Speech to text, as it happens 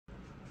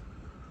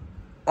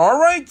All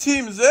right,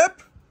 Team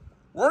Zip,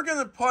 we're going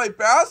to play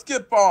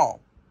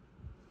basketball.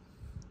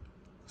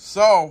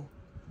 So,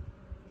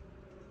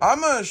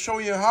 I'm going to show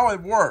you how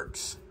it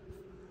works.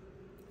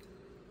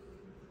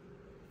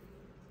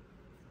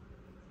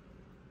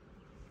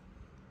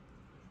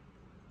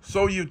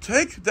 So you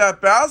take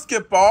that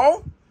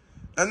basketball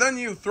and then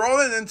you throw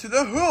it into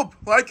the hoop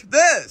like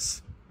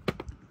this.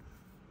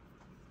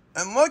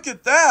 And look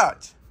at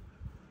that.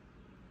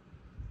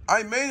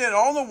 I made it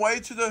all the way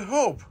to the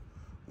hoop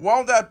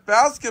while that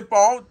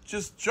basketball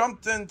just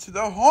jumped into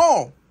the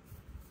hole.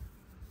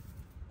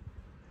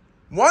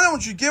 Why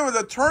don't you give it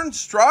a turn,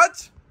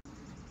 Strut?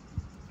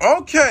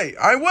 Okay,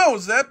 I will,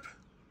 Zip.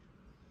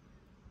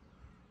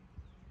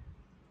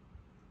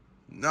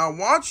 Now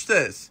watch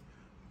this.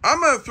 I'm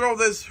going to throw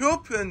this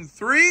hoop in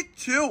 3,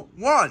 2,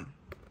 1.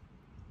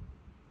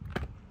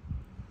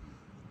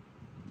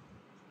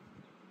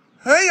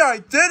 Hey, I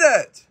did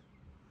it!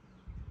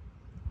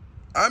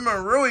 I'm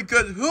a really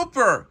good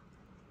hooper.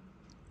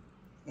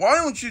 Why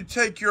don't you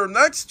take your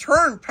next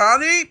turn,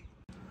 Patty?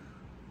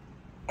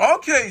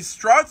 Okay,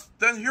 Strut,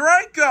 then here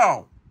I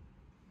go.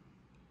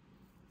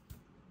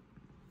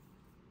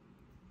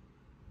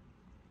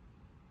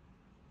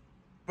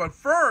 But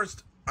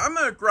first, I'm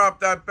going to grab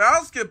that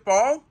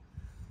basketball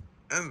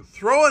and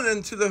throw it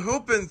into the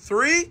hoop in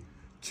 3,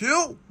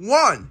 2,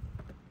 1.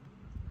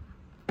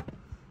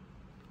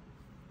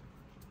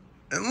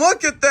 And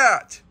look at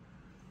that.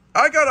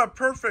 I got a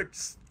perfect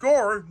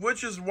score,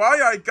 which is why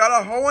I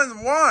got a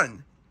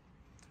hole-in-one.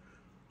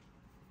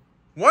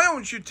 Why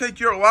don't you take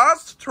your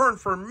last turn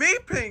for me,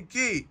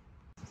 Pinky?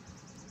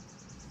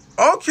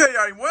 Okay,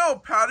 I will,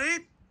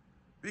 Patty,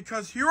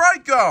 because here I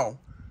go.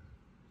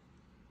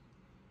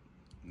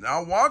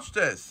 Now watch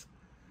this.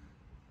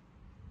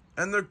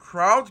 And the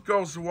crowd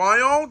goes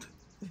wild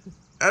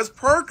as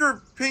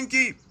Parker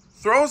Pinky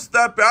throws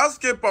that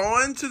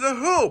basketball into the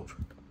hoop.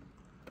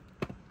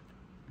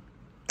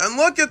 And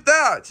look at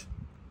that.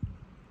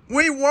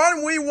 We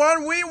won, we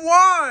won, we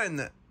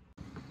won.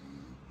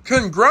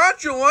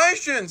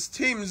 Congratulations,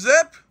 Team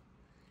Zip.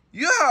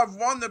 You have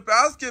won the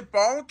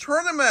basketball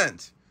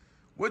tournament,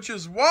 which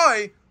is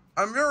why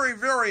I'm very,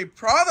 very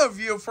proud of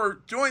you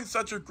for doing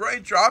such a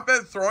great job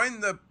at throwing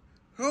the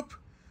hoop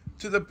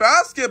to the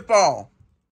basketball.